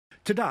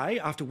Today,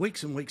 after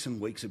weeks and weeks and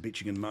weeks of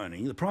bitching and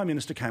moaning, the Prime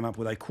Minister came up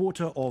with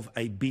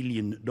 $250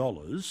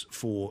 million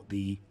for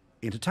the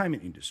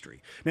entertainment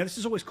industry. Now, this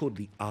is always called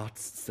the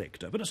arts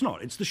sector, but it's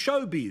not. It's the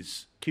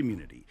showbiz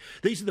community.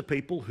 These are the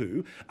people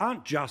who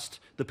aren't just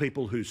the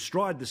people who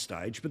stride the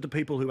stage, but the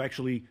people who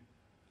actually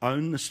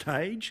own the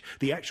stage,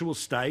 the actual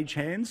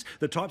stagehands,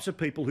 the types of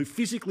people who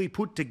physically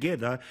put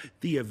together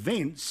the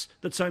events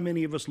that so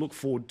many of us look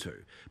forward to.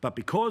 But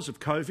because of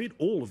COVID,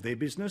 all of their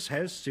business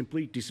has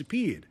simply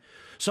disappeared.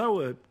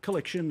 So a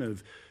collection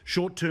of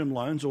short-term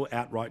loans or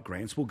outright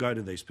grants will go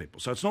to these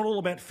people. So it's not all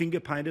about finger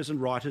painters and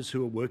writers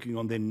who are working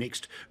on their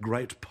next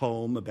great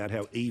poem about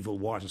how evil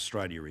white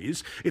Australia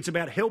is. It's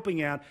about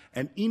helping out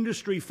an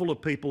industry full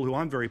of people who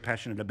I'm very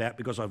passionate about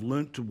because I've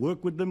learnt to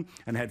work with them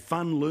and had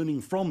fun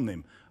learning from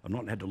them. I've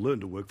not had to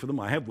learn to work for them.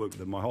 I have worked with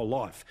them my whole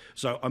life.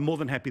 So I'm more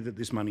than happy that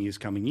this money is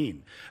coming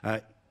in.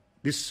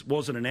 This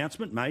was an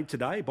announcement made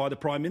today by the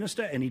Prime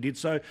Minister, and he did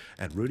so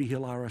at Rooty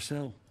Hill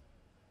RSL.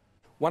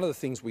 One of the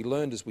things we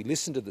learned as we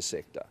listened to the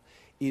sector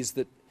is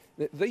that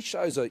these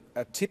shows are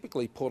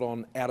typically put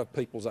on out of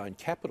people's own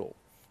capital.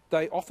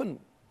 They often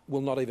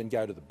will not even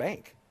go to the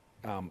bank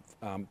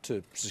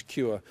to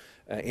secure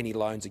any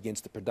loans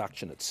against the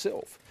production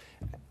itself.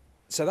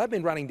 So they've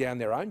been running down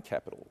their own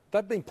capital.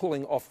 They've been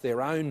pulling off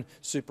their own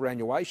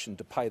superannuation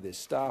to pay their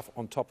staff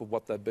on top of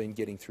what they've been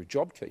getting through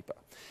JobKeeper.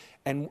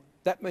 And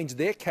that means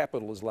their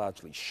capital is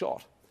largely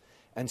shot.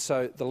 And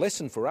so the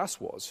lesson for us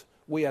was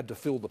we had to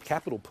fill the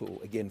capital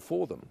pool again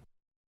for them.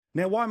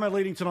 Now, why am I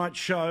leading tonight's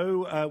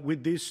show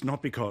with this?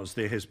 Not because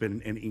there has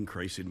been an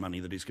increase in money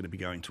that is going to be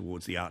going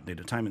towards the art and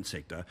entertainment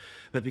sector,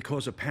 but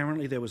because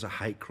apparently there was a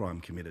hate crime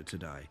committed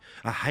today.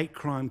 A hate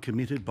crime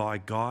committed by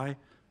Guy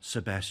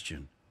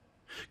Sebastian.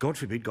 God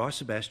forbid, Guy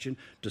Sebastian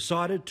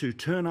decided to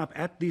turn up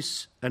at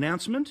this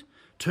announcement,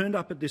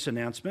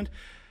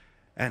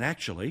 and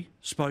actually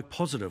spoke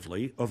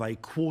positively of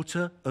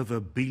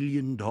 $250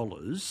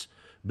 million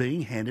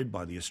being handed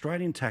by the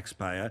Australian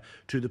taxpayer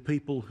to the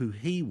people who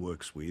he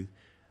works with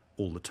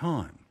all the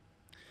time.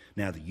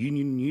 Now, the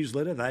Union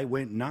newsletter, they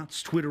went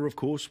nuts. Twitter, of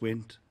course,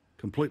 went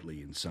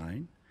completely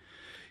insane.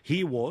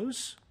 Here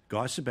was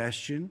Guy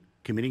Sebastian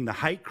committing the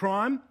hate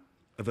crime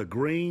of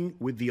agreeing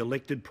with the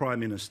elected Prime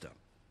Minister.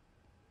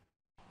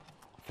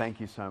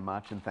 Thank you so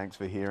much, and thanks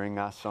for hearing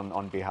us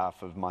on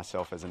behalf of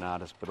myself as an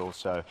artist, but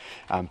also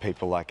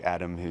people like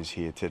Adam, who's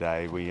here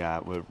today.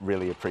 We're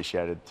really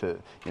appreciated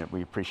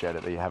we appreciate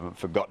it that you haven't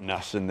forgotten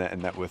us and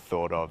that we're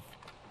thought of.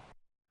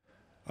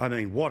 I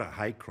mean, what a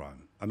hate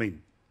crime. I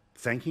mean,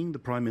 thanking the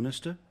Prime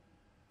Minister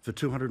for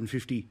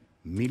 $250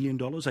 million,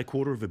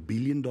 $250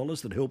 million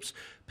that helps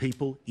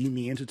people in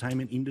the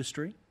entertainment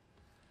industry.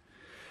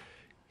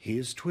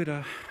 Here's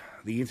Twitter,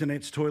 the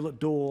internet's toilet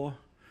door.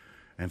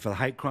 And for the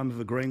hate crime of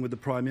agreeing with the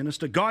Prime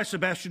Minister, Guy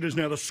Sebastian is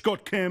now the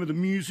Scott Cam of the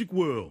music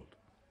world.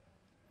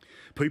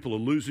 People are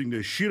losing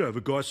their shit over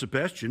Guy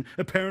Sebastian,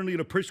 apparently at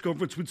a press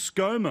conference with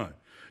ScoMo.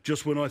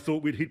 Just when I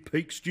thought we'd hit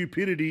peak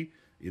stupidity,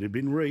 it had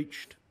been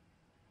reached.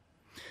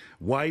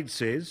 Wade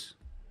says,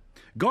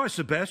 Guy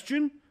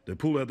Sebastian, they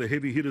pull out the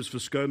heavy hitters for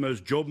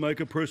ScoMo's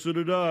JobMaker presser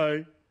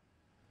today.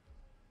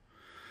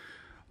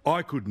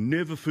 I could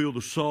never feel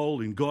the soul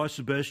in Guy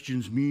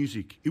Sebastian's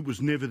music. It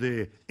was never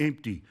there,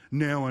 empty.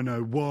 Now I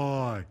know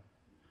why.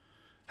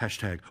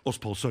 Hashtag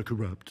Auspol so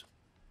corrupt.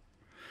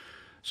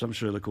 Some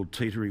show they're called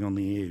Teetering on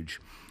the Edge.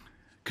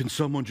 Can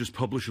someone just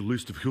publish a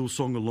list of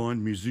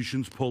Hillsong-aligned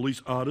musicians,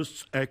 pollies,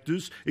 artists,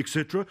 actors,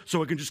 etc.,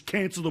 so I can just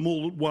cancel them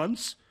all at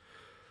once?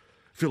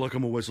 Feel like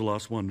I'm always the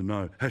last one to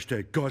know.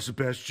 Hashtag Guy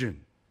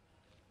Sebastian.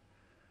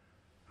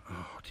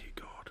 Oh, dear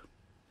God.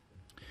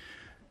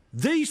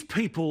 These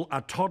people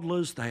are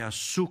toddlers, they are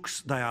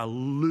sooks, they are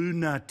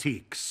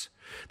lunatics.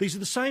 These are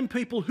the same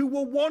people who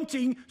were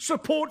wanting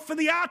support for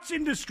the arts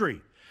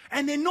industry.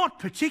 And they're not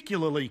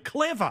particularly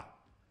clever.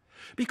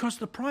 Because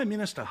the Prime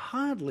Minister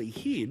hardly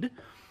hid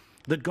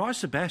that Guy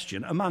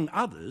Sebastian, among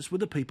others, were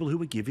the people who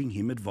were giving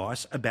him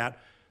advice about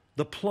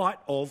the plight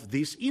of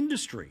this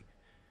industry.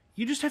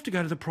 You just have to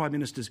go to the Prime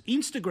Minister's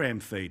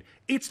Instagram feed.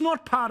 It's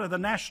not part of the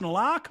National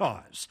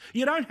Archives.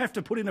 You don't have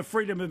to put in a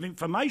Freedom of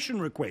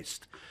Information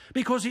request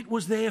because it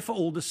was there for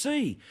all to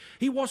see.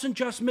 He wasn't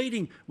just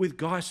meeting with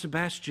Guy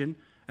Sebastian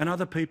and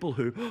other people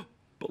who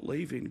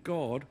believe in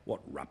God.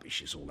 What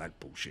rubbish is all that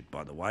bullshit,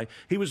 by the way?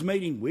 He was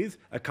meeting with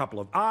a couple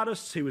of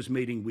artists. He was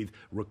meeting with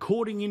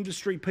recording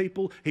industry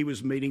people. He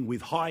was meeting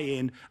with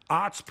high-end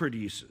arts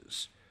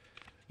producers.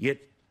 Yet,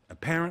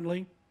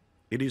 apparently,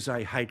 it is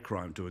a hate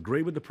crime to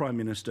agree with the Prime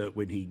Minister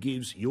when he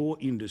gives your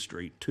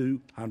industry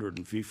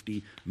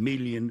 $250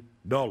 million.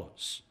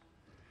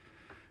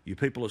 You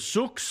people are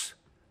sooks.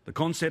 The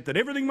concept that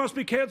everything must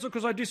be cancelled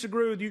because I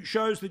disagree with you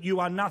shows that you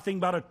are nothing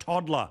but a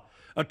toddler.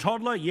 A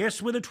toddler, yes,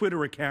 with a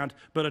Twitter account,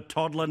 but a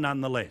toddler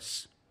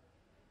nonetheless.